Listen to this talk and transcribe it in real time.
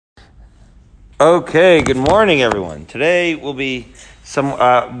Okay, good morning, everyone. Today we'll be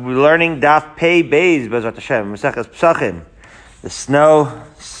learning Daf Pei Beis B'ezrat Hashem, Maseches Pesachim. The snow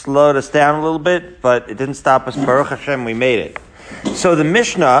slowed us down a little bit, but it didn't stop us. Baruch Hashem, we made it. So the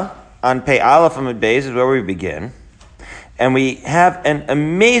Mishnah on Pei Aleph Amud Beis is where we begin, and we have an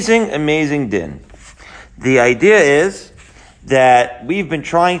amazing din. The idea is that we've been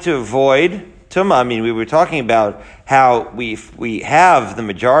trying to avoid Tumah. I mean, we were talking about how we have the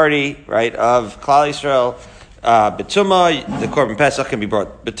majority, right, of Klal Yisrael B'tumah. The Korban Pesach can be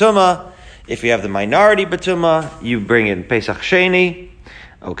brought B'tumah. If you have the minority B'tumah, you bring in Pesach Sheni.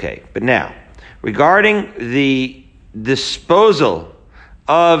 Okay, but now, regarding the disposal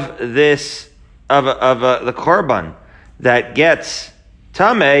of this, the Korban that gets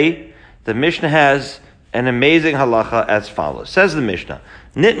Tameh, the Mishnah has an amazing halacha as follows. Says the Mishnah,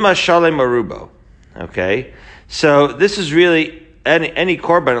 Nitma Shalem Arubo. Okay, so this is really any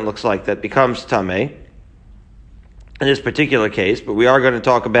korban, it looks like, that becomes tameh in this particular case, but we are going to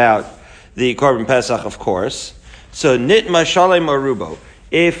talk about the korban pesach, of course. So Nitma Shalem Arubo.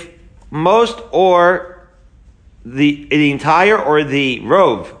 If most or the entire or the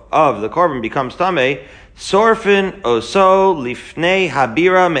rove of the korban becomes tameh, sorfin oso lifnei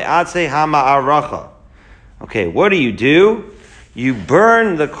habira me'atse hama'aracha. Okay, what do? You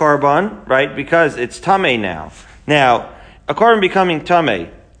burn the korban, right, because it's tameh now. Now, a korban becoming tameh,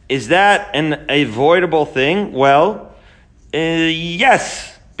 is that an avoidable thing? Well,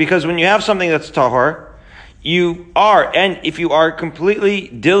 yes, because when you have something that's tahor, and if you are completely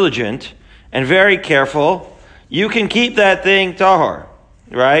diligent and very careful, you can keep that thing tahor,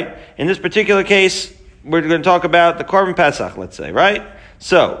 right? In this particular case, we're going to talk about the korban pesach, let's say, right?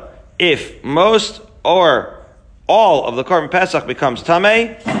 So, if most or all of the korban pesach becomes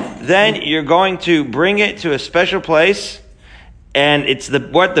tameh, then you're going to bring it to a special place, and it's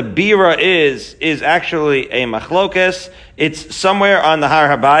what the bira is actually a machlokes. It's somewhere on the Har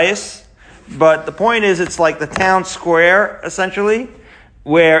Habayis, but the point is it's like the town square, essentially,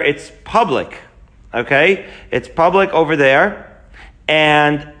 where it's public, okay? It's public over there,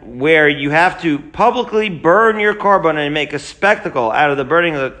 and where you have to publicly burn your korban and make a spectacle out of the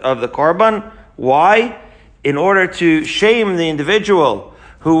burning of the korban. Why? In order to shame the individual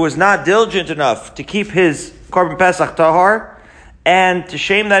who was not diligent enough to keep his korban pesach tahor, and to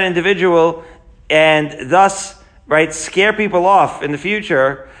shame that individual and thus, right, scare people off in the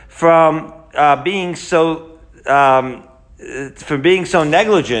future from being so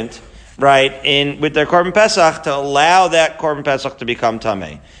negligent, right, with their korban pesach, to allow that korban pesach to become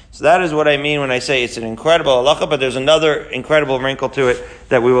tameh. So that is what I mean when I say it's an incredible halacha, but there's another incredible wrinkle to it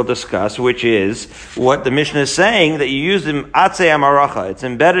that we will discuss, which is what the Mishnah is saying, that you use the atzei amaracha. It's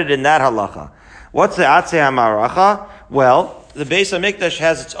embedded in that halacha. What's the atzei amaracha? Well, the Beis HaMikdash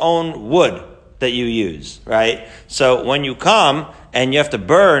has its own wood that you use, right? So when you come and you have to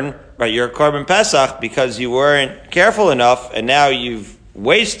burn, right, your korban pesach because you weren't careful enough and now you've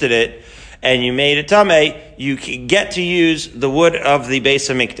wasted it, and you made it tameh, you can get to use the wood of the Beis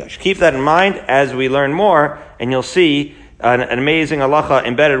HaMikdash. Keep that in mind as we learn more, and you'll see an amazing halacha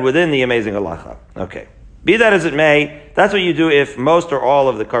embedded within the amazing halacha. Okay. Be that as it may, that's what you do if most or all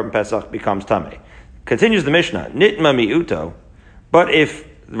of the korban pesach becomes tameh. Continues the Mishnah, nitma mi'uto, but if,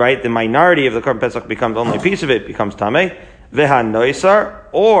 right, the minority of the korban pesach becomes only a piece of it becomes tameh, vehan noisar,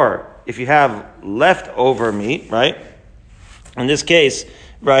 or if you have leftover meat, right, in this case,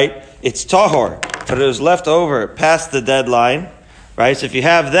 right, it's tahor, but it was left over past the deadline, right? So if you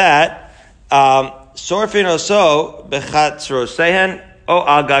have that, sorfin oso bechatzrosehen o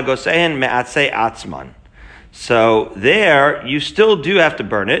al gagosehen me'atzei atzman. So there, you still do have to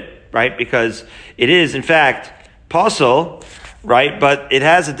burn it, right? Because it is, in fact, pasul, right? But it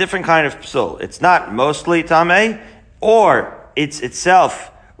has a different kind of psul. It's not mostly tameh, or it's itself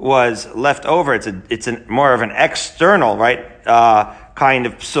was left over. It's more of an external, right, kind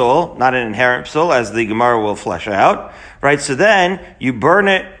of psul, not an inherent psul, as the Gemara will flesh out, right? So then you burn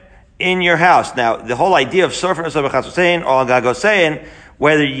it in your house. Now, the whole idea of sorfin oso b'chatzrosehen or gagosein,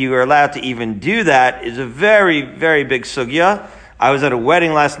 whether you are allowed to even do that, is a very, very big sugya. I was at a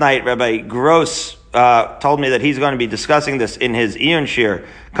wedding last night. Rabbi Gross told me that he's going to be discussing this in his Iyun Shir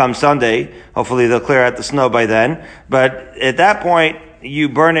come Sunday. Hopefully they'll clear out the snow by then. But at that point, you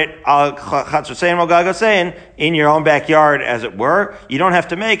burn it al chatzrosehen or gagosein in your own backyard, as it were. You don't have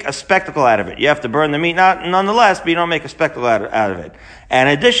to make a spectacle out of it. You have to burn the meat nonetheless, but you don't make a spectacle out of it. And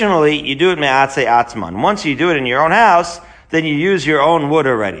additionally, you do it me'atzei atzman. Once you do it in your own house, then you use your own wood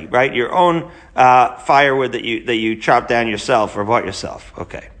already, right? Your own firewood that you chop down yourself or bought yourself.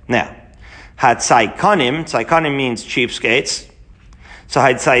 Okay. Now, hatzaikonim means cheapskates. So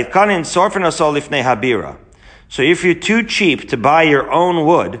if you're too cheap to buy your own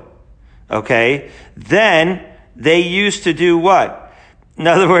wood, okay, then they used to do what? In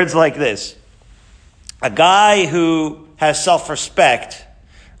other words, like this. A guy who has self-respect,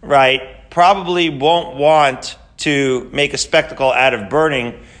 right, probably won't want to make a spectacle out of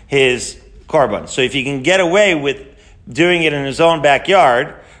burning his korban. So if he can get away with doing it in his own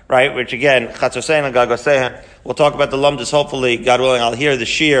backyard, right, which again, Chatzosein and Gagosehen, we'll talk about the lumdus, hopefully, God willing, I'll hear the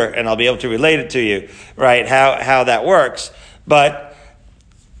shear and I'll be able to relate it to you, right, how that works. But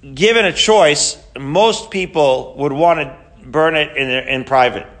given a choice, most people would want to burn it in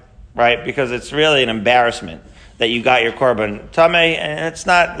private, right, because it's really an embarrassment that you got your korban tameh, and it's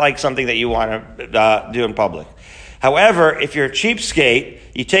not like something that you want to do in public. However, if you're a cheapskate,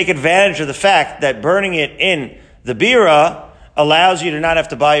 you take advantage of the fact that burning it in the bira allows you to not have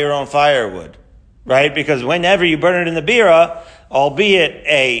to buy your own firewood, right? Because whenever you burn it in the bira, albeit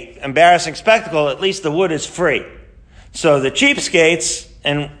a embarrassing spectacle, at least the wood is free. So the cheapskates,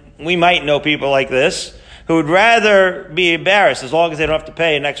 and we might know people like this, who would rather be embarrassed as long as they don't have to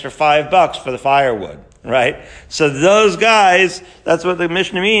pay an extra $5 for the firewood. Right? So those guys, that's what the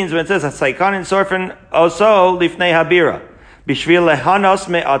Mishnah means when it says, Hasaikanin sorfen oso lifnei habira. Bishvil lehanos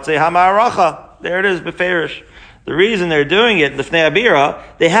me'atzei hamaracha. There it is, beferish. The reason they're doing it, lifnei habira,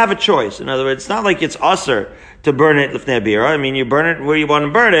 they have a choice. In other words, it's not like it's usser to burn it lifnei habira. I mean, you burn it where you want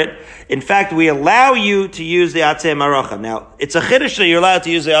to burn it. In fact, we allow you to use the atzei maracha. Now, it's a chiddush that you're allowed to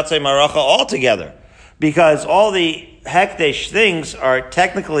use the atzei maracha altogether. Because all the hekdesh things are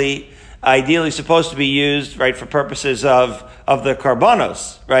technically ideally supposed to be used, right, for purposes of the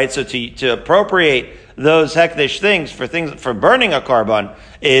karbanos, right? So to appropriate those hekdesh things for burning a karban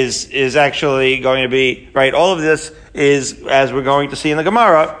is actually going to be, right, all of this is, as we're going to see in the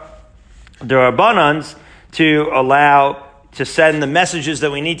Gemara, there are banans to allow to send the messages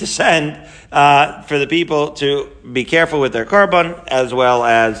that we need to send for the people to be careful with their karban, as well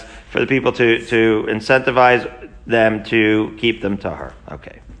as for the people to incentivize them to keep them tahar.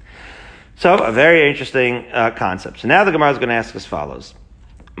 Okay. So, a very interesting concept. So now the Gemara is going to ask as follows.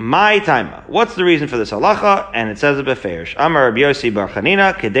 My taima. What's the reason for this halacha? And it says a beferish. Amar Rabbi Yossi bar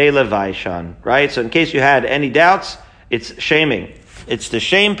Chanina kedei levaishan. Right? So in case you had any doubts, it's shaming. It's to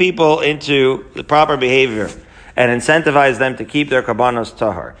shame people into the proper behavior and incentivize them to keep their karbanos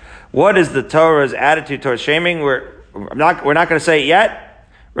tahar. What is the Torah's attitude towards shaming? We're not going to say it yet.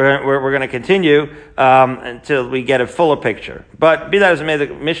 We're going to continue until we get a fuller picture. But be that as it may, the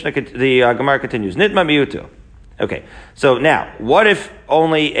Gemara continues. Nitma miutu. Okay, so now, what if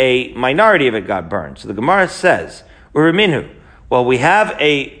only a minority of it got burned? So the Gemara says, Uriminu. Well, we have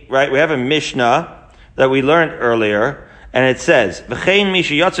a Mishnah that we learned earlier, and it says, V'chein mi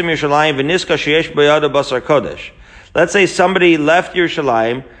sheyatzim Yerushalayim v'niska sheyesh b'yado basar kodesh. Let's say somebody left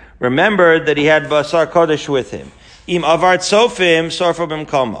Yerushalayim, remembered that he had basar kodesh with him. Im avart sofim sorfo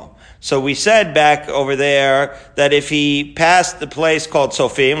b'mkomo. So we said back over there that if he passed the place called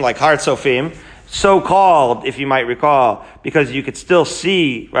Sofim, like Har Sofim, so called, if you might recall, because you could still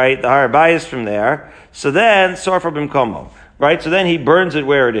see, right, the Har Bayis from there. So then sorfo b'mkomo, right? So then he burns it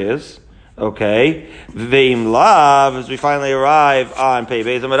where it is. Okay. Ve'im lav, as we finally arrive on Pei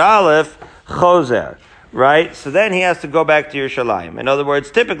Beis Amud Aleph, chozer. Right? So then he has to go back to Yerushalayim. In other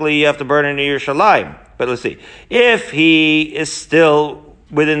words, typically you have to burn in Yerushalayim. But let's see. If he is still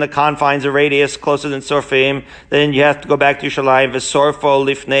within the confines of radius closer than Sorfim, then you have to go back to Yerushalayim. V'sorfo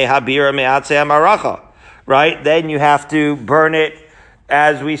lifnei habira me'atzei amaracha. Right? Then you have to burn it,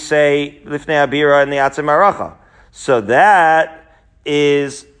 as we say, lifnei habira and the atzei maracha. So that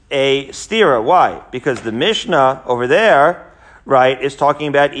is a stira. Why? Because the Mishnah over there, right, is talking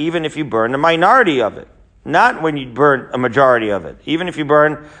about even if you burn a minority of it. Not when you burn a majority of it. Even if you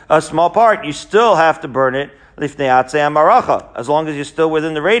burn a small part, you still have to burn it lifnei atzei amaracha, as long as you're still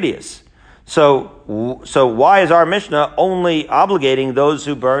within the radius. So why is our Mishnah only obligating those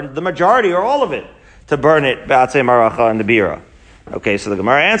who burned the majority or all of it to burn it b'atzei maracha and the bira? Okay, so the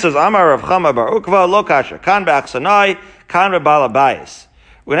Gemara answers, Amar Rav Chama bar Ukva lo kasha, kan b'achsanai, kan b'bala bayis.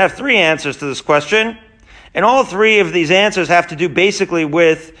 We're going to have three answers to this question, and all three of these answers have to do basically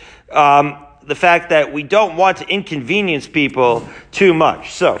with the fact that we don't want to inconvenience people too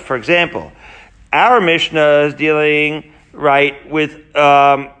much. So, for example, our Mishnah is dealing, right, with,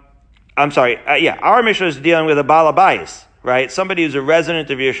 our Mishnah is dealing with a Bala Bayis, right? Somebody who's a resident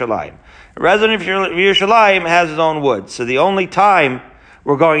of Yerushalayim. A resident of Yerushalayim has his own wood. So the only time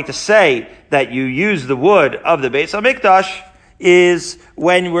we're going to say that you use the wood of the Beis HaMikdash is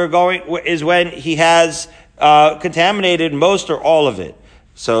when he has contaminated most or all of it.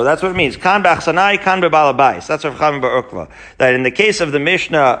 So that's what it means. Kan b'achsanai, kan b'balabais. That's Rav Chaim bar Ukva. That in the case of the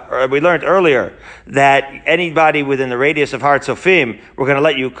Mishnah, we learned earlier that anybody within the radius of Har Tzofim, we're going to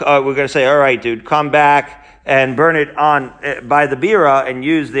let you. We're going to say, all right, dude, come back and burn it on by the bira and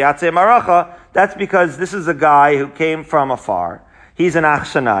use the Atzei Maracha. That's because this is a guy who came from afar. He's an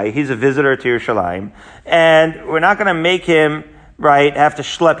achsanai. He's a visitor to Yerushalayim, and we're not going to make him have to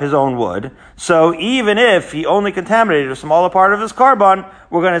schlep his own wood. So even if he only contaminated a smaller part of his carbon,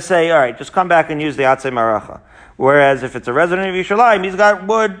 we're going to say, all right, just come back and use the Atzei Maracha. Whereas if it's a resident of Yerushalayim, he's got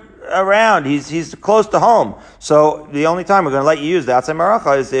wood around. He's close to home. So the only time we're going to let you use the Atzei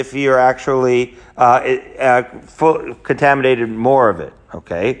Maracha is if you're actually contaminated more of it.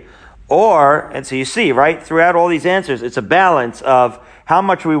 Okay? And so you see, right, throughout all these answers, it's a balance of how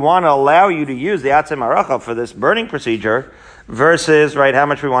much we want to allow you to use the Atzei Maracha for this burning procedure versus, how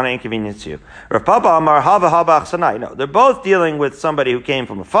much we want to inconvenience you. Rav Papa Amar Hava Haba Achsanai. No, they're both dealing with somebody who came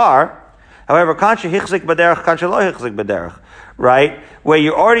from afar. However, Kansha Hichzik B'derech, Kansha Lo Hichzik B'derech, right? Where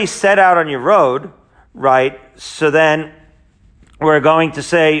you already set out on your road, right? So then we're going to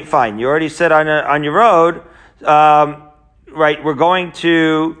say, fine, you already set on your road, right? We're going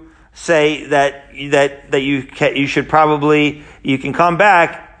to say that you should probably, you can come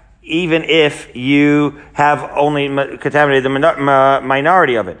back even if you have only contaminated the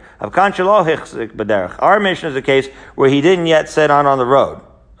minority of it. Our mission is a case where he didn't yet set on the road.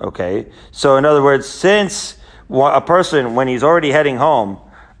 Okay? So in other words, since a person, when he's already heading home,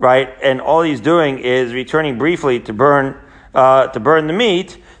 right, and all he's doing is returning briefly to burn the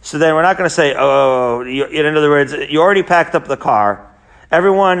meat, so then we're not going to say, in other words, you already packed up the car.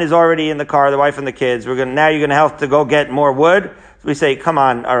 Everyone is already in the car, the wife and the kids. Now you're going to have to go get more wood. So we say, come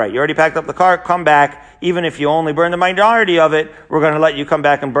on, all right, you already packed up the car, come back. Even if you only burn the minority of it, we're going to let you come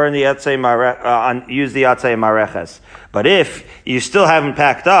back and burn the use the Atzei Mareches. But if you still haven't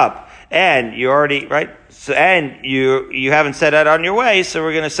packed up and you already, and you haven't set out on your way, so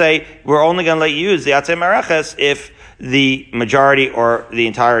we're going to say, we're only going to let you use the Atzei Mareches if the majority or the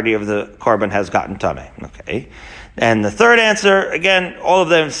entirety of the korban has gotten tameh. Okay. And the third answer, again, all of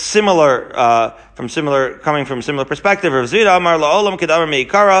them coming from similar perspective.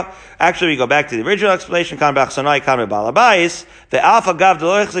 Actually, we go back to the original explanation, right?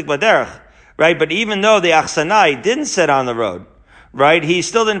 But even though the achsanai didn't sit on the road, right, he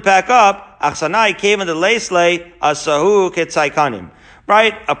still didn't pack up. Achsanai came into leislei asahu ketzaikanim.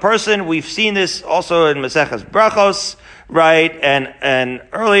 Right? A person, we've seen this also in Maseches Brachos, right? And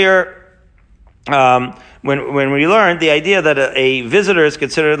earlier, when we learned the idea that a visitor is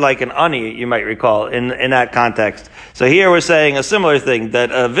considered like an ani, you might recall, in that context. So here we're saying a similar thing,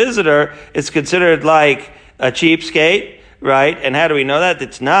 that a visitor is considered like a cheapskate, right? And how do we know that?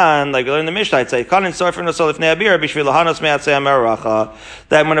 It's non, like we learned in the Mishnah, I'd say, that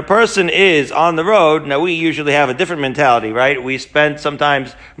when a person is on the road, now we usually have a different mentality, right? We spend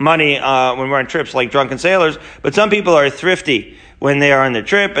sometimes money when we're on trips like drunken sailors, but some people are thrifty when they are on their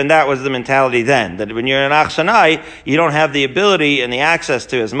trip, and that was the mentality then. That when you're in Achsanai, you don't have the ability and the access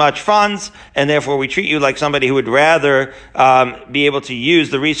to as much funds, and therefore we treat you like somebody who would rather be able to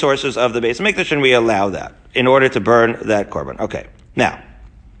use the resources of the Beis Mikdash, and we allow that in order to burn that korban. Okay, now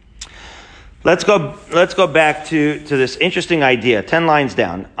let's go back to this interesting idea. 10 lines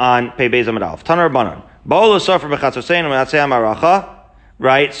down on Pei Beis Amud Aleph. Tanar Rabbanan. Ba'olu sofer b'chatzoseinu v'atzei ha'maracha.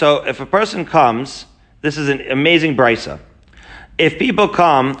 Right. So if a person comes, this is an amazing brisa. If people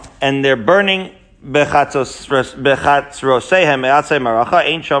come and they're burning bechatzrosehem e'atzei maracha,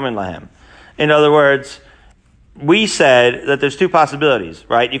 ain't shomin lahem. In other words, we said that there's two possibilities,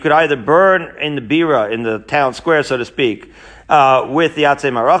 right? You could either burn in the bira, in the town square, so to speak, with the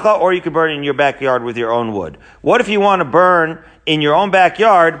atzei maracha, or you could burn in your backyard with your own wood. What if you want to burn in your own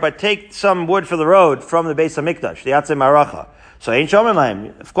backyard, but take some wood for the road from the Beis HaMikdash, the atzei maracha? So ain't shomin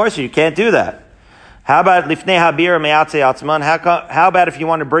lahem. Of course, you can't do that. How about lifnei habira me'atzei atzman? How about if you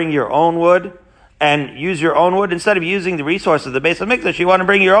want to bring your own wood and use your own wood instead of using the resources of the Beis HaMikdash? You want to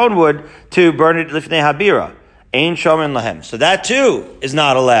bring your own wood to burn it lifnei habira. Ein shomin lahem. So that too is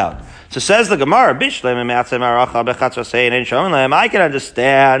not allowed. So says the Gemara, Bishlem me'atzei maracha bechatzrosein ein shomin lahem. I can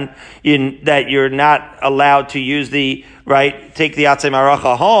understand that you're not allowed to use take the atzei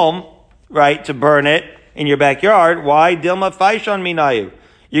maracha home, right, to burn it in your backyard. Why? Dilma faishon minayu.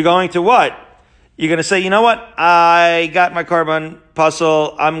 You're going to what? You're going to say, you know what? I got my korban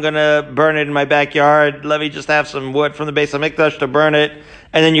puzzle. I'm going to burn it in my backyard. Let me just have some wood from the Beis HaMikdash to burn it.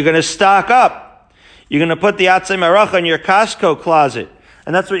 And then you're going to stock up. You're going to put the atzei maracha in your Costco closet.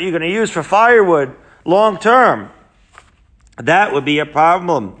 And that's what you're going to use for firewood long term. That would be a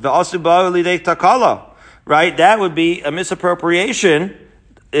problem. The asubah lidei takala, right? That would be a misappropriation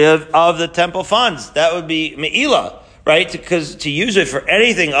of the temple funds. That would be me'ilah, right? Because to use it for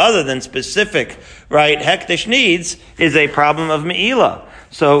anything other than specific, right, hekdesh needs is a problem of me'ilah.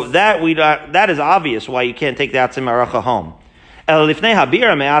 So that is obvious why you can't take the atzei maracha home.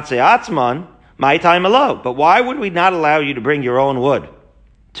 But why would we not allow you to bring your own wood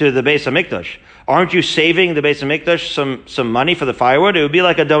to the Beis HaMikdash? Aren't you saving the Beis HaMikdash some money for the firewood? It would be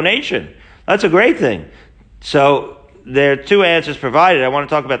like a donation. That's a great thing. So there are two answers provided. I want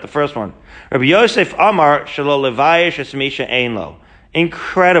to talk about the first one. Rabbi Yosef Amar shelo levayish esmisha ein lo.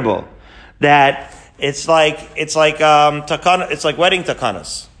 Incredible that it's like wedding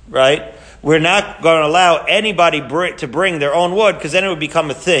takanas, right? We're not going to allow anybody to bring their own wood because then it would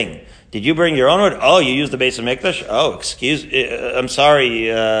become a thing. Did you bring your own wood? Oh, you used the Beis HaMikdash? Oh, I'm sorry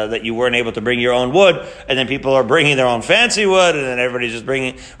that you weren't able to bring your own wood. And then people are bringing their own fancy wood, and then everybody's just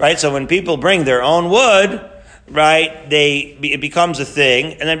bringing, right? So when people bring their own wood, right, it becomes a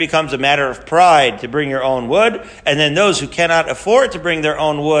thing, and then becomes a matter of pride to bring your own wood, and then those who cannot afford to bring their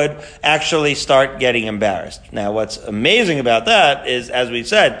own wood actually start getting embarrassed. Now, what's amazing about that is, as we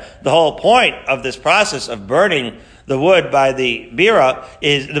said, the whole point of this process of burning the wood by the bira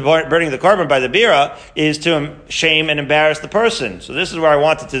burning the korban by the bira is to shame and embarrass the person. So this is where I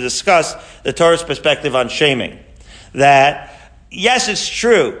wanted to discuss the Torah's perspective on shaming. That yes, it's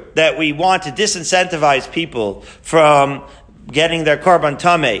true that we want to disincentivize people from getting their korban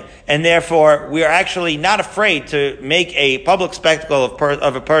tameh, and therefore we are actually not afraid to make a public spectacle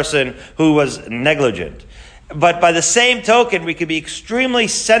of a person who was negligent. But by the same token, we could be extremely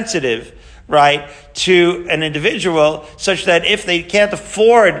sensitive, right, to an individual such that if they can't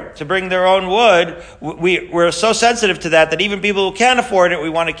afford to bring their own wood, we're so sensitive to that even people who can't afford it, we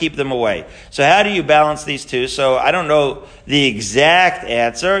want to keep them away. So how do you balance these two? So I don't know the exact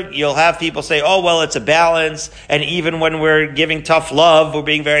answer. You'll have people say, oh, well, it's a balance, and even when we're giving tough love, we're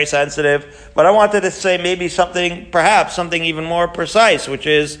being very sensitive. But I wanted to say maybe perhaps something even more precise, which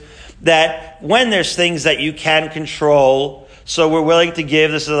is that when there's things that you can control, so we're willing to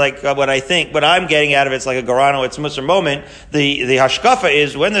give, this is like what I'm getting out of it's like a Garano, it's Musar moment. The hashkafa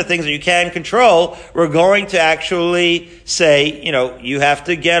is when there are things that you can control, we're going to actually say, you have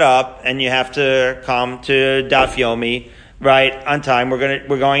to get up and you have to come to Daf Yomi, right, on time.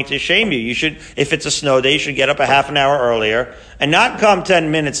 We're going to shame you. You should, if it's a snow day, you should get up a half an hour earlier and not come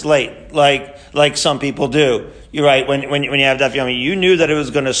 10 minutes late, like some people do. You're right. When you have Daf Yomi, you knew that it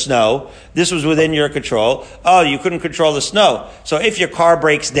was going to snow. This was within your control. Oh, you couldn't control the snow. So if your car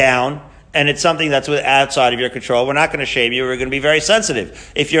breaks down and it's something that's outside of your control, we're not going to shame you. We're going to be very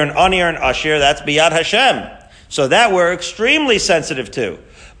sensitive. If you're an ani or an usher, that's biyad Hashem. So that we're extremely sensitive to.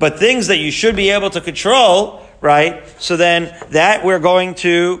 But things that you should be able to control, right? So then that we're going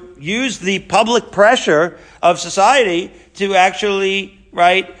to use the public pressure of society to actually,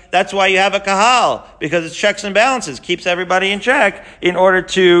 right? That's why you have a kahal, because it's checks and balances, keeps everybody in check in order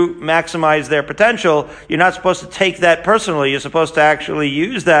to maximize their potential. You're not supposed to take that personally. You're supposed to actually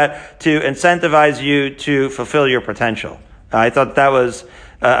use that to incentivize you to fulfill your potential. I thought that was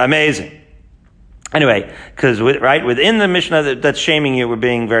amazing. Anyway, because within the Mishnah that's shaming you, we're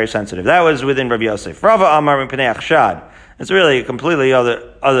being very sensitive. That was within Rabbi Yosef. Rava Amar Mipnei Achshad. It's really a completely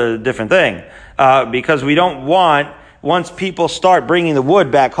other different thing, because we don't want, once people start bringing the wood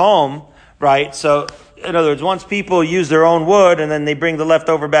back home, right? So, in other words, once people use their own wood and then they bring the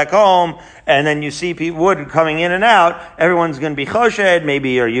leftover back home, and then you see wood coming in and out, everyone's going to be choshed. Maybe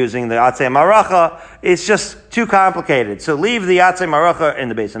you're using the atzei maracha. It's just too complicated. So leave the atzei maracha in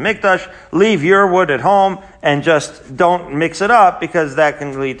the Beis HaMikdash, leave your wood at home, and just don't mix it up, because that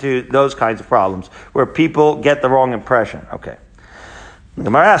can lead to those kinds of problems where people get the wrong impression. Okay. The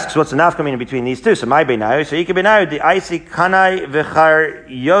Gemara asks, what's the nafkamina between these two? So my beinayu, so Ika beinayu, the aisi kanai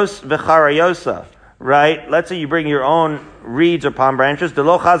v'charayosa, right? Let's say you bring your own reeds or palm branches, de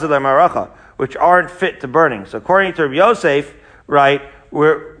lo chazal maracha, which aren't fit to burning. So according to Rabbi Yosef, right,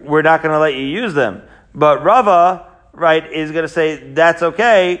 we're not going to let you use them. But Rava, right, is going to say that's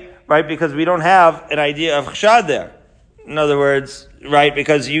okay, right, because we don't have an idea of chshad there. In other words, right,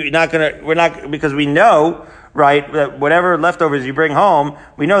 because because we know, right, that whatever leftovers you bring home,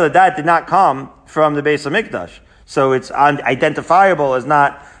 we know that did not come from the Beis HaMikdash. So it's identifiable as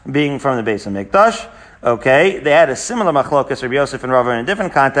not being from the Beis HaMikdash. Okay, they had a similar machlokas, Rabbi Yosef and Rava, in a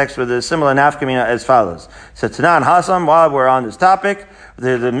different context with a similar nafkamina as follows. So Tanan Hasam, while we're on this topic,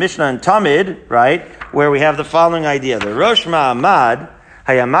 the Mishnah in Tamid, right, where we have the following idea. The Rosh Ma'amad,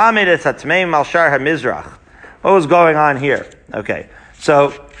 Hayamamid es Hatmei Malshar HaMizrach. What was going on here? Okay,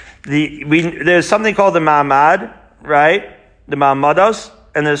 so there's something called the Ma'amad, right? The Ma'amados,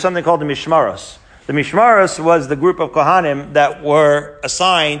 and there's something called the Mishmaros. The The Mishmaros was the group of Kohanim that were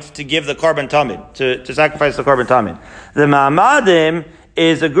assigned to give the Korban Tamid, to sacrifice the Korban Tamid. The Ma'amadim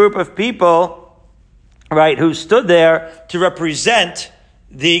is a group of people, right, who stood there to represent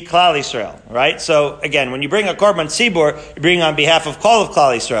the Klal Yisrael, right? So again, when you bring a Korban Tzibur, you bring on behalf of Kol of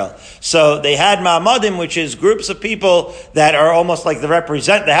Klal Yisrael. So they had Ma'amadim, which is groups of people that are almost like the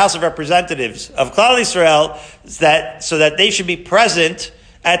House of Representatives of Klal Yisrael, so that they should be present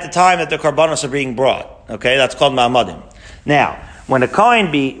at the time that the Korbanos are being brought. Okay, that's called Ma'amadim. Now, when a Kohen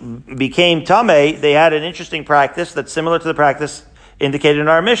became Tameh, they had an interesting practice that's similar to the practice indicated in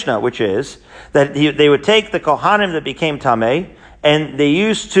our Mishnah, which is that they would take the Kohanim that became Tameh, and they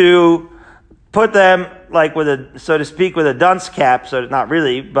used to put them, like so to speak, with a dunce cap, so not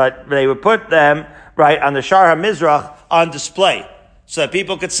really, but they would put them, right, on the Shar HaMizrach on display, so that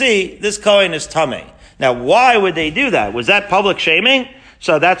people could see this Kohen is Tameh. Now, why would they do that? Was that public shaming?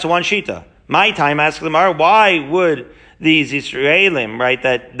 So that's one shita. My time, ask the Gemara, why would these Israelim, right,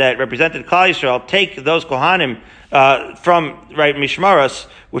 that represented Klal Yisrael, take those Kohanim from, right, Mishmaros,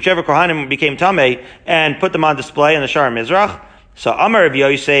 whichever Kohanim became Tameh, and put them on display in the Shar HaMizrach? So Amar Rav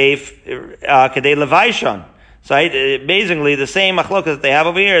Yosef Kedei Levaishon. So amazingly, the same machlokas that they have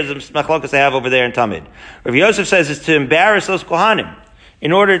over here is the machlokas they have over there in Tamid. Rav Yosef says it's to embarrass those Kohanim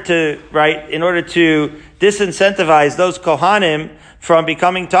in order to disincentivize those Kohanim from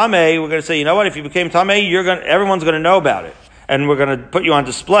becoming Tameh. We're going to say, you know what? If you became Tameh, everyone's going to know about it, and we're going to put you on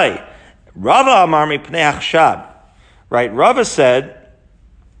display. Rava Amar Mipnei Achshad. Right? Rava said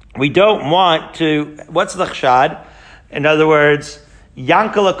we don't want to. What's the chshad? In other words,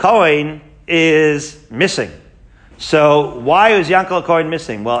 Yankel Cohen is missing. So why is Yankel Cohen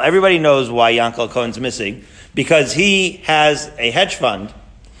missing? Well, everybody knows why Yankel Cohen's missing, because he has a hedge fund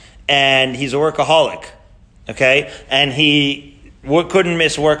and he's a workaholic. Okay? And he couldn't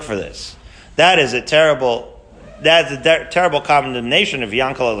miss work for this. That's a terrible condemnation of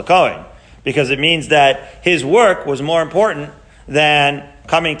Yankel Cohen, because it means that his work was more important than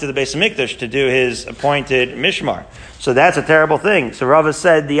coming to the Beis HaMikdash to do his appointed mishmar. So that's a terrible thing. So Rava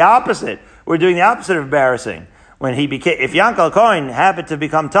said the opposite. We're doing the opposite of embarrassing. If Yankel Cohen happened to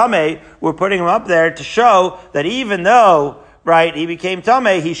become Tameh, we're putting him up there to show that even though, right, he became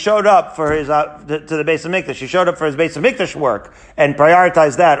Tameh, he showed up for his, to the Beis HaMikdash. He showed up for his Beis HaMikdash work and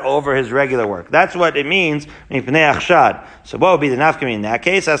prioritized that over his regular work. That's what it means, Mipnei Achshad. So what would be the nafkami in that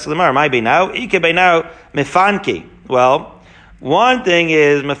case? Ask the Gemara, might be now, Ike be now, Mefanki. Well, one thing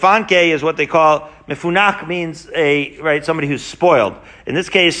is, mefanke is what they call, mefunak means somebody who's spoiled. In this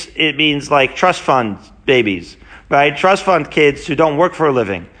case, it means like trust fund babies, right? Trust fund kids who don't work for a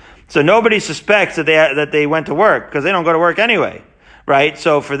living. So nobody suspects that they went to work, because they don't go to work anyway, right?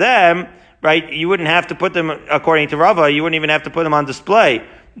 So for them, right, you wouldn't have to put them, according to Rava, you wouldn't even have to put them on display,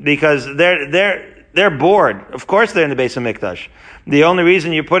 because they're bored. Of course they're in the Beis HaMikdash. The only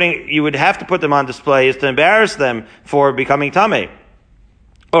reason you would have to put them on display is to embarrass them for becoming Tameh.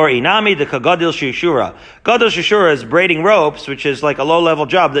 Or inami the kagadil shishura. Gadil shishura is braiding ropes, which is like a low-level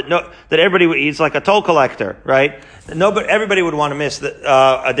job that everybody, he's like a toll collector, right? Everybody would want to miss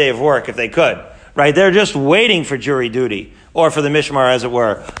a day of work if they could, right? They're just waiting for jury duty, or for the mishmar, as it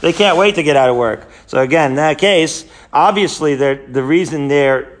were. They can't wait to get out of work. So again, in that case, obviously the reason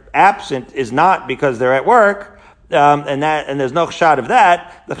they're absent is not because they're at work, and there's no chshad of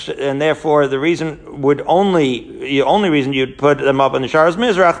that, and therefore the only reason you'd put them up on the Shar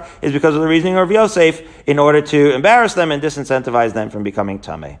HaMizrach is because of the reasoning of Yosef, in order to embarrass them and disincentivize them from becoming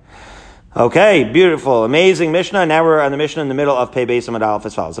Tameh. Okay, beautiful, amazing Mishnah. Now we're on the Mishnah in the middle of Pei Beis Amud Aleph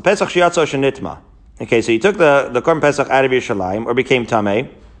as follows. The Pesach Shiatzo Shenitma. Okay, so you took the Korban Pesach out of Yerushalayim, or became Tameh.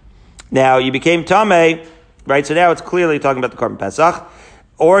 Now you became Tameh, right? So now it's clearly talking about the Korban Pesach.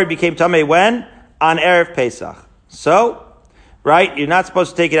 Or it became Tameh when? On Erev Pesach. So, right, you're not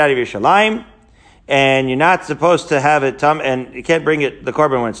supposed to take it out of Yerushalayim, and you're not supposed to have it Tameh, and you can't bring it, the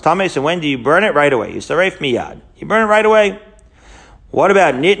Korban, when it's Tameh. So when do you burn it? Right away. You saref miyad. You burn it right away. What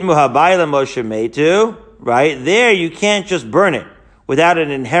about Nitmu Habayla Moshe Meitu? Right? There you can't just burn it without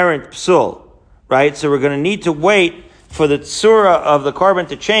an inherent psul. Right? So we're going to need to wait for the tzura of the Korban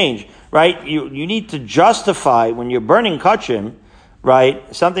to change. Right? You need to justify, when you're burning kachim,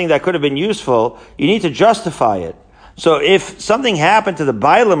 right, something that could have been useful, you need to justify it. So if something happened to the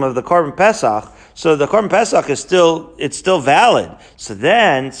bailam of the Korban Pesach, so the Korban Pesach it's still valid. So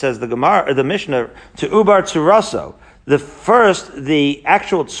then, says the Gemara, or the Mishnah, to Ubar Tzuraso, the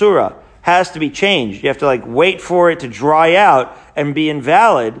actual Tzura has to be changed. You have to wait for it to dry out and be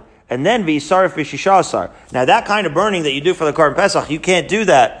invalid, and then be sarif v'shishasar. Now that kind of burning that you do for the Korban Pesach, you can't do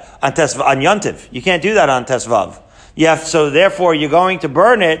that on Yontiv. You can't do that on Tesvav. So therefore you're going to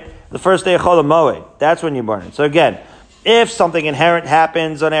burn it the first day of Chol HaMoed. That's when you burn it. So again, if something inherent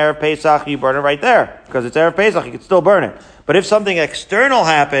happens on Erev Pesach, you burn it right there. Because it's Erev Pesach, you can still burn it. But if something external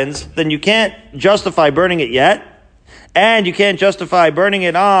happens, then you can't justify burning it yet. And you can't justify burning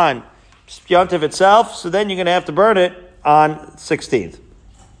it on Yom Tov itself, so then you're going to have to burn it on 16th.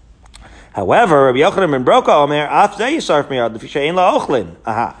 However, Rabbi Yochanan ben Broka Omer, Af Zeh Yisarf Miyad, Lefi She'ein La Ochlin.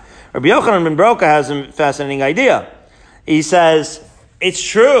 Rabbi Yochanan ben Broka has a fascinating idea. He says, it's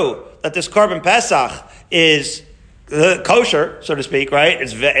true that this Korban Pesach is kosher, so to speak, right?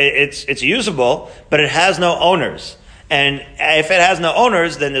 It's usable, but it has no owners. And if it has no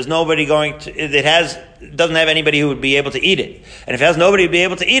owners, then there's nobody doesn't have anybody who would be able to eat it. And if it has nobody to be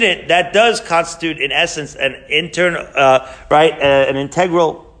able to eat it, that does constitute, in essence, an integral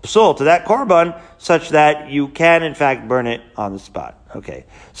psul to that korban, such that you can, in fact, burn it on the spot. Okay.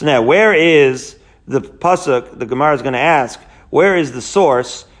 So now, where is the pasuk? The Gemara is going to ask, where is the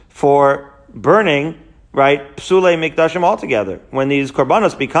source for burning, right, psulei mikdashim altogether? When these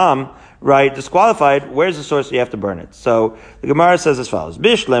korbanos become, right, disqualified, where's the source you have to burn it? So the Gemara says as follows: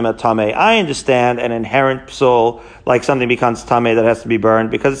 Bishlema tameh. I understand an inherent psul, like something becomes tameh that has to be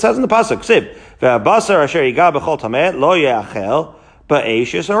burned, because it says in the pasuk, Siv, ve'abasar asher yiga b'chol tameh lo ye'achel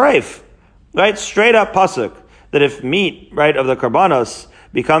ba'eish yisaref. Right, straight up pasuk that if meat, right, of the korbanos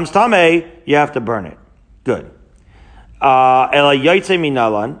becomes tameh, you have to burn it. Good. Ela yaitze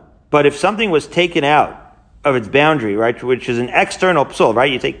minalan. But if something was taken out of its boundary, right, which is an external psul,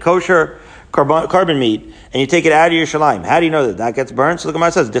 right? You take kosher carbon meat and you take it out of Yerushalayim. How do you know that that gets burned? So the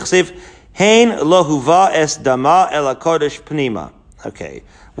Gemara says, "Dichsiv hein lo huva es dama el kodesh pnima." Okay.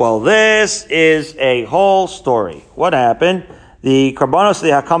 Well, this is a whole story. What happened? The karbanos the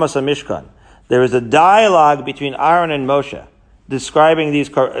hakamas hamishkan. There was a dialogue between Aaron and Moshe describing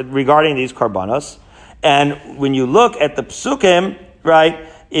regarding these karbanos, and when you look at the psukim, right?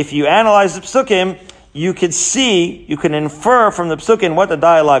 If you analyze the psukim, you can infer from the psukim what the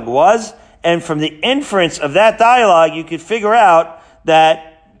dialogue was, and from the inference of that dialogue, you could figure out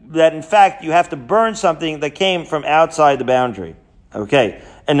that in fact you have to burn something that came from outside the boundary. Okay,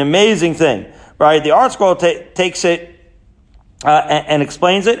 an amazing thing, right? The Art Scroll takes it and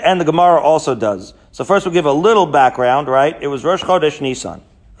explains it, and the Gemara also does. So first we'll give a little background, right? It was Rosh Chodesh Nisan.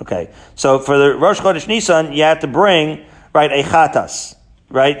 Okay, so for the Rosh Chodesh Nisan, you had to bring, right, a chatas.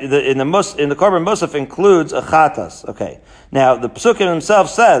 Right, in the Korban Musaf includes a chatas. Okay, now the Psukim himself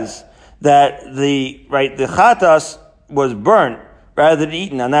says that the chatas was burnt rather than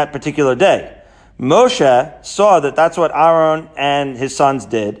eaten on that particular day. Moshe saw that that's what Aaron and his sons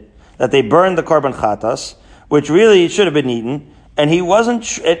did, that they burned the Korban chatas, which really should have been eaten, and he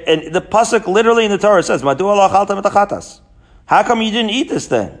wasn't. And the pasuk literally in the Torah says, "Madu Allah chaltam et chatas." How come you didn't eat this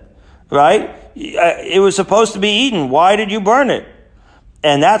thing? Right, it was supposed to be eaten. Why did you burn it?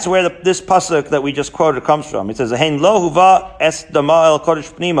 And that's where this pasuk that we just quoted comes from. It says, "Hein lo huva es dama el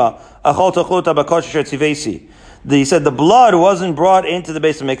kodesh pnima achol tachuta b'kodesh asher tzivesi." He said the blood wasn't brought into the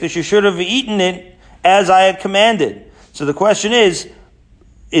base of mikdash. You should have eaten it as I had commanded. So the question is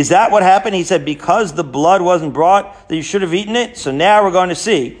that what happened? He said because the blood wasn't brought, that you should have eaten it. So now we're going to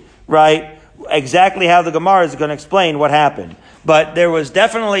see, right, exactly how the Gemara is going to explain what happened. But there was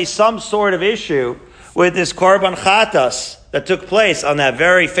definitely some sort of issue with this korban chatas that took place on that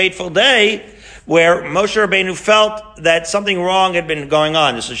very fateful day, where Moshe Rabbeinu felt that something wrong had been going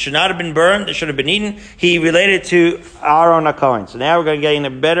on. This should not have been burned, it should have been eaten. He related to Aaron HaKohen. So now we're going to get a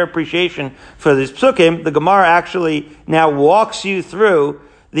better appreciation for this psukim. The Gemara actually now walks you through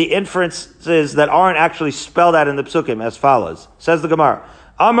the inferences that aren't actually spelled out in the psukim as follows. Says the Gemara,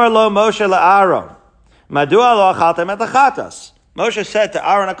 Amar lo Moshe la'Aaron, Madua lo achaltem et chatas. Moshe said to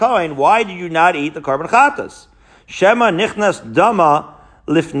Aaron HaKohen, why do you not eat the korban chatas? Shema nichnas dama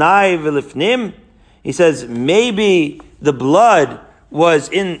lifnai v'lifnim. He says maybe the blood was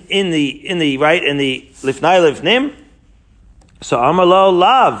in the lifnai lifnim. So Amalo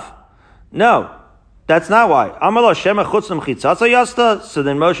lav. No, that's not why. Amalo shema chutz l'mchitzatza yasta. So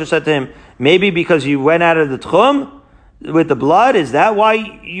then Moshe said to him, maybe because you went out of the tchum with the blood, is that why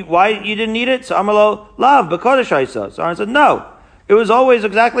you didn't eat it? So Amalo lav b'kodesh isa. So Aaron said, no, it was always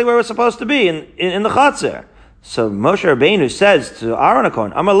exactly where it was supposed to be in the chatzer. So Moshe Rabbeinu says to Aaron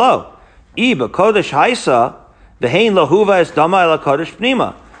HaKohen, Amalo, Iba Kodesh Haisa, Behein Lahuva es Dama ela Kodesh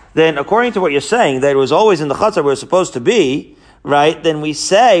Pnima. Then according to what you're saying, that it was always in the Chatzar where it was supposed to be, right? Then we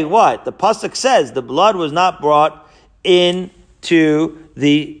say what? The Pasuk says the blood was not brought into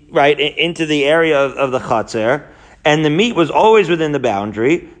the area of the Chatzar, and the meat was always within the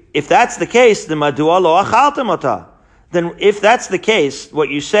boundary. If that's the case, then Madua lo achaltem ota. Then if that's the case, what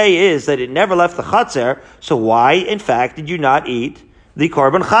you say is that it never left the chatzar, so why, in fact, did you not eat, the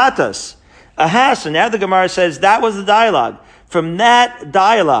korban chatas. Aha, so now the Gemara says that was the dialogue. From that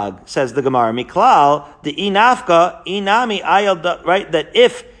dialogue, says the Gemara, Miklal, the inafka, inami ayal, right, that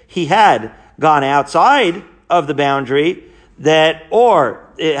if he had gone outside of the boundary, that, or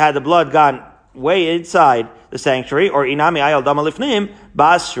it had the blood gone way inside the sanctuary, or inami ayal dama lifnim,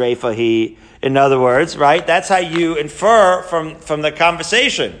 bas shreifahi. In other words, right, that's how you infer from the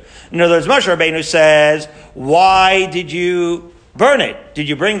conversation. In other words, Moshe Rabbeinu says, why did you burn it? Did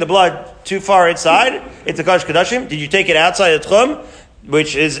you bring the blood too far inside? It's a Kodesh Kodashim. Did you take it outside the Tchum?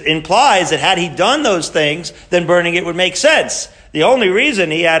 Which implies that had he done those things, then burning it would make sense. The only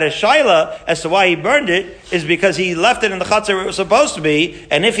reason he had a shaila as to why he burned it is because he left it in the chatzar where it was supposed to be,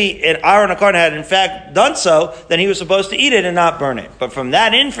 and if Aaron HaKohen had in fact done so, then he was supposed to eat it and not burn it. But from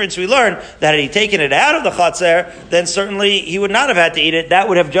that inference we learn that had he taken it out of the chatzar, then certainly he would not have had to eat it. That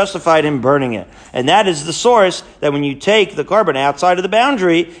would have justified him burning it. And that is the source that when you take the korban outside of the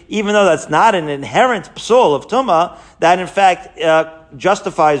boundary, even though that's not an inherent psul of tumah, that in fact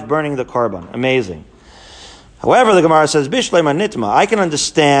justifies burning the korban. Amazing. However, the Gemara says, Bishlema nitma. I can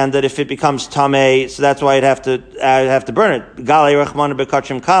understand that if it becomes tamei, so that's why I'd have to burn it. Galei rachmana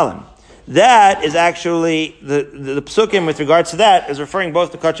bekachim kalim. That is actually, the psukim with regards to that is referring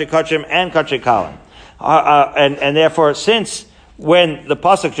both to kachei kachim and kachei kalim. And therefore, since when the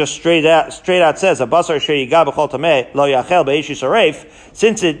pasuk just straight out says, "Abasar sheyiga b'chol tamei lo yachel be'eshi sareif,"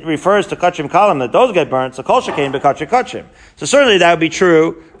 since it refers to kachim kalim that those get burnt, so kol shekain b'kachim kachim. So certainly that would be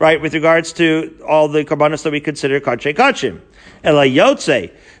true, right, with regards to all the karbanos that we consider kachim kachim. Ela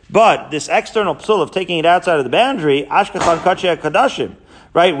yotze, but this external psul of taking it outside of the boundary, ashkachan kachim kadashim,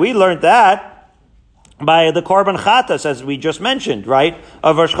 right? We learned that by the korban chatas, as we just mentioned, right,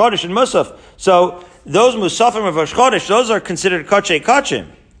 of Rosh Chodesh and Musaf. So those Musafim of Rosh Chodesh, those are considered kachei kachim.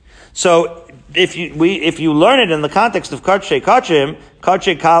 So if you learn it in the context of kachei kachim,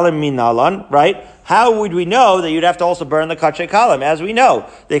 kachei kalim minalan, right? How would we know that you'd have to also burn the kachei kalim? As we know,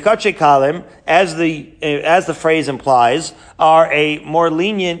 the kachei kalim, as the phrase implies, are a more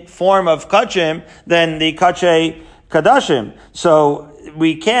lenient form of kachim than the kachei kadashim. So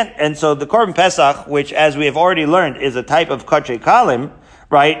we can't, and so the korban pesach, which as we have already learned is a type of kachei kalim,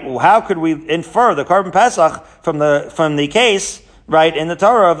 right? How could we infer the korban pesach from the case, right, in the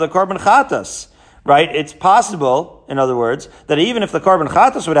Torah of the korban chatas, right? It's possible, in other words, that even if the korban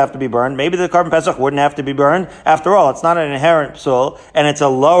chatas would have to be burned, maybe the korban pesach wouldn't have to be burned. After all, it's not an inherent psul, and it's a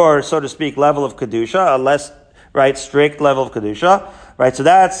lower, so to speak, level of kedusha, a less, right, strict level of kedusha, right? So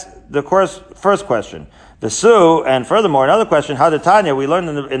that's the first question. The Su, and furthermore, another question, Hadatanya, we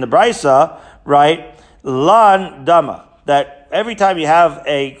learned in the Brisa, right, lan dama, that every time you have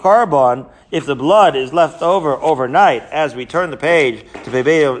a korban, if the blood is left over overnight, as we turn the page to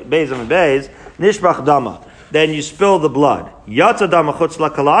Beis and Beis, nishbach dama, then you spill the blood. Yatza dama chutz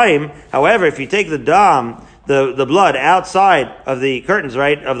lakalayim. However, if you take the dam, the blood outside of the curtains,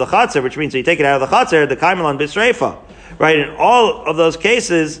 right, of the chatzar, which means you take it out of the chatzar, the kaimelan bisreifa, right? In all of those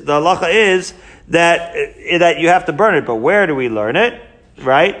cases, the halacha is that you have to burn it. But where do we learn it,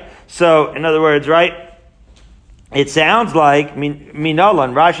 right? So, in other words, right, it sounds like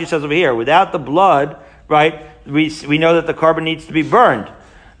minalan. Rashi says over here, without the blood, right, we know that the korban needs to be burned.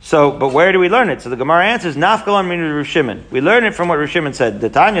 So, but where do we learn it? So the Gemara answers, Nafkalan min Rav Shimon. We learn it from what Rav Shimon said. The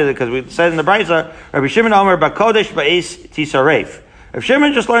Tanya, because we said in the Brisa, Rav Shimon Omer Bakodesh Ba'es Tisaref. Rav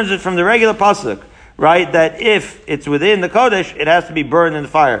Shimon just learns it from the regular pasuk, right? That if it's within the Kodesh, it has to be burned in the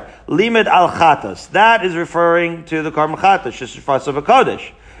fire. Limit al Chatas. That is referring to the korban Chatas, Shishfas of a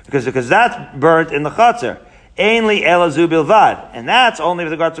Kodesh, because that's burnt in the Chatzar. Ainli elazu bilvad, and that's only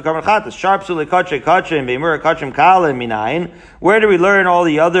with regards to korban chatas. Sharp suli kachim kachim beimur kachim kalim minayin. Where do we learn all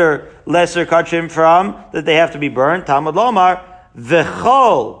the other lesser kachim from that they have to be burned? Talmud lomar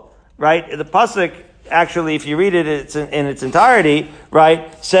v'chol. Right, the pasuk actually, if you read it in its entirety,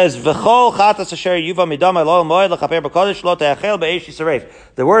 right, says v'chol chatas asher yuva midama lo moed lechaper b'kodesh lo te'achel be'esh yisaref.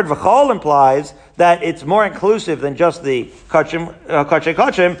 The word v'chol implies that it's more inclusive than just the kachim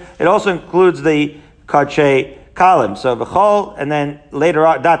kachim. It also includes the kachei kalim. So v'chol, and then later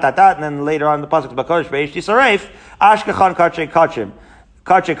on, and then later on the pasuk b'kodesh b'esh tisaref, ashkachan kachei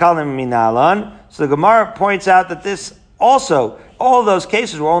kalim minalan. So the Gemara points out that this also, all those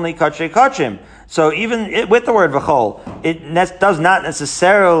cases were only kachei kachim. So even with the word v'chol, it does not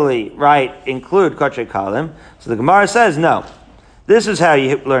necessarily, right, include kachei kalim. So the Gemara says, no. This is how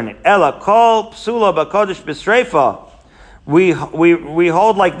you learn it. Ela kol psula b'kodesh b'sreifa. We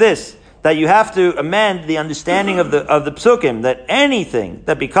hold like this, that you have to amend the understanding of the psukim, that anything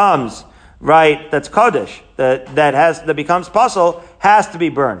that becomes, right, that's kodesh, that becomes pasul, has to be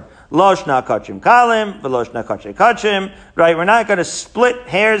burned. Loshna kachim kalim, veloshna kachay kachim. Right? We're not going to split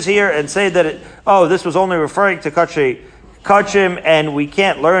hairs here and say that this was only referring to kachay kachim, and we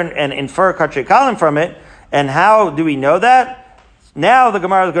can't learn and infer kachay kalim from it. And how do we know that? Now the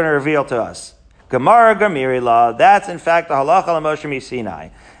Gemara is going to reveal to us. Gemara Gamiri law. That's in fact the halacha l'Moshe Sinai.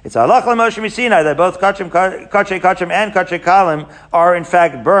 It's a halacha l'Moshe Sinai that both kachay kachim and kachay kalim are in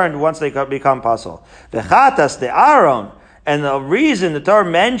fact burned once they become pasul. V'chatas de Aaron, and the reason the Torah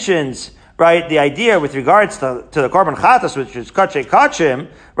mentions right the idea with regards to the korban chatas, which is kachay kachim,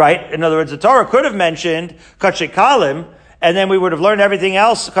 right? In other words, the Torah could have mentioned kachay kalim, and then we would have learned everything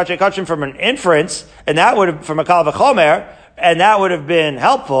else, kachay kachim, from an inference, and that would have, from a kal v'chomer, and that would have been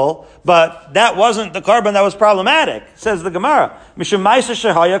helpful, but that wasn't the korban that was problematic, says the Gemara. Mishum ma'aser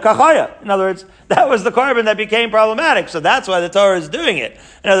shehaya kachaya. In other words, that was the korban that became problematic, so that's why the Torah is doing it.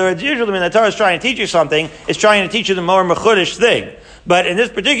 In other words, usually when the Torah is trying to teach you something, it's trying to teach you the more mechudish thing. But in this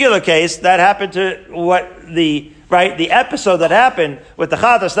particular case, that happened to the episode that happened with the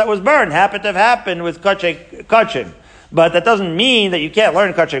chatas that was burned happened to have happened with kachay kachim. But that doesn't mean that you can't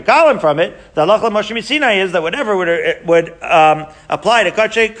learn kachay kalim from it. The halacha l'Moshe Sinai is that whatever would apply to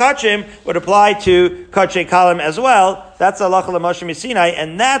kachay kachim would apply to kachay kalim as well. That's the halacha l'Moshe Sinai,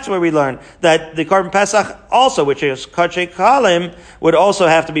 and that's where we learn that the korban pesach also, which is kachay kalim, would also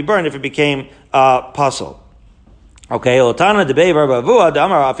have to be burned if it became pasul. Okay, Otana debei Rabbi Avua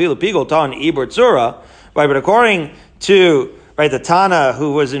damar afilu pigol tan ibur tzura. Right, but according to the Tana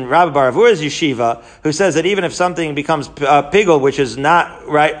who was in Rabbi Bar Avua's yeshiva, who says that even if something becomes pigul, which is not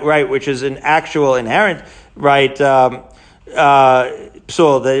right, which is an actual inherent psul,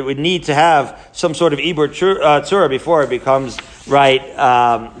 that it would need to have some sort of ibur tzura before it becomes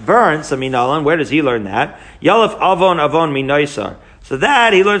burnt. So minalan, where does he learn that? Yalef avon minoisar. So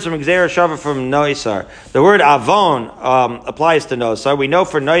that he learns from Gzeira Shava from Noisar. The word avon applies to Noisar. We know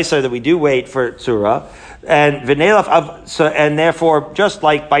for Noisar that we do wait for tzura. And and therefore, just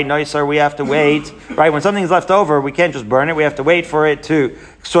like by Noisar, we have to wait, right? When something's left over, we can't just burn it. We have to wait for it to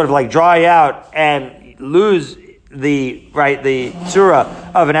sort of dry out and lose the tzura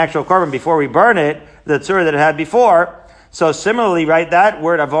of an actual korban before we burn it, the tzura that it had before. So similarly, that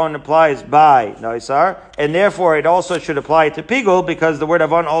word avon applies by Noisar, and therefore it also should apply to pigul, because the word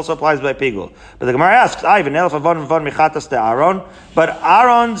avon also applies by pigul. But the Gemara asks, avon michatas de Aaron, but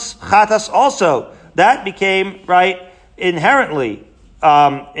Aaron's chatas also, that became inherently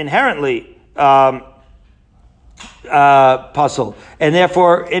pasul, and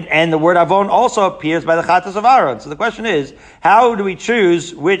therefore and the word avon also appears by the chatas of Aaron. So the question is, how do we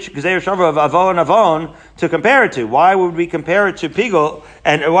choose which Gzeira Shava of avon to compare it to? Why would we compare it to pigul,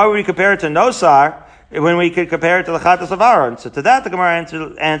 and why would we compare it to nosar when we could compare it to the chatas of Aaron? So to that the Gemara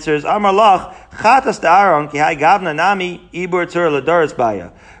answers, Amar lach chatas de Aaron ki hai gavna nami ibur tzur ledoros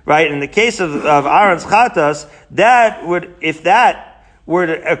baya. Right, in the case of Aaron's chatas, if that were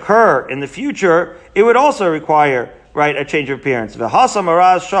to occur in the future, it would also require a change of appearance. V'hasa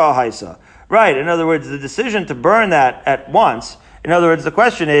maraz shah haisa. Right, in other words, the decision to burn that at once. In other words, the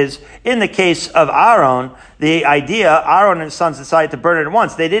question is, in the case of Aaron, the idea, Aaron and his sons decided to burn it at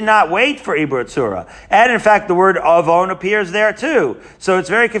once. They did not wait for ibur tzura. And in fact, the word avon appears there too. So it's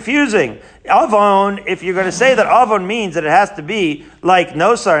very confusing. Avon, if you're going to say that avon means that it has to be like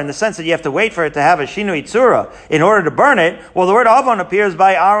nosar, in the sense that you have to wait for it to have a shinui tzura in order to burn it, well, the word avon appears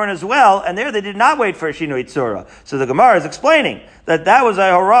by Aaron as well, and there they did not wait for a shinui tzura. So the Gemara is explaining that was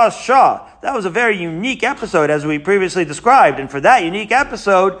a haras shah. That was a very unique episode, as we previously described. And for that unique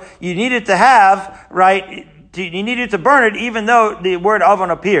episode, you needed to have, you needed to burn it even though the word avon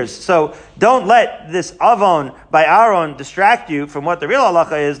appears. So don't let this avon by Aaron distract you from what the real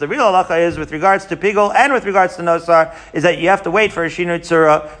halacha is. The real halacha is, with regards to pigul and with regards to nosar, is that you have to wait for a shinui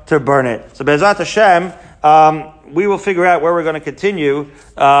tzura to burn it. So Be'ezrat Hashem, we will figure out where we're going to continue.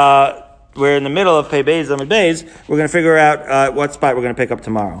 We're in the middle of Pei Beis Amud Beis. We're going to figure out what spot we're going to pick up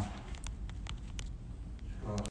tomorrow.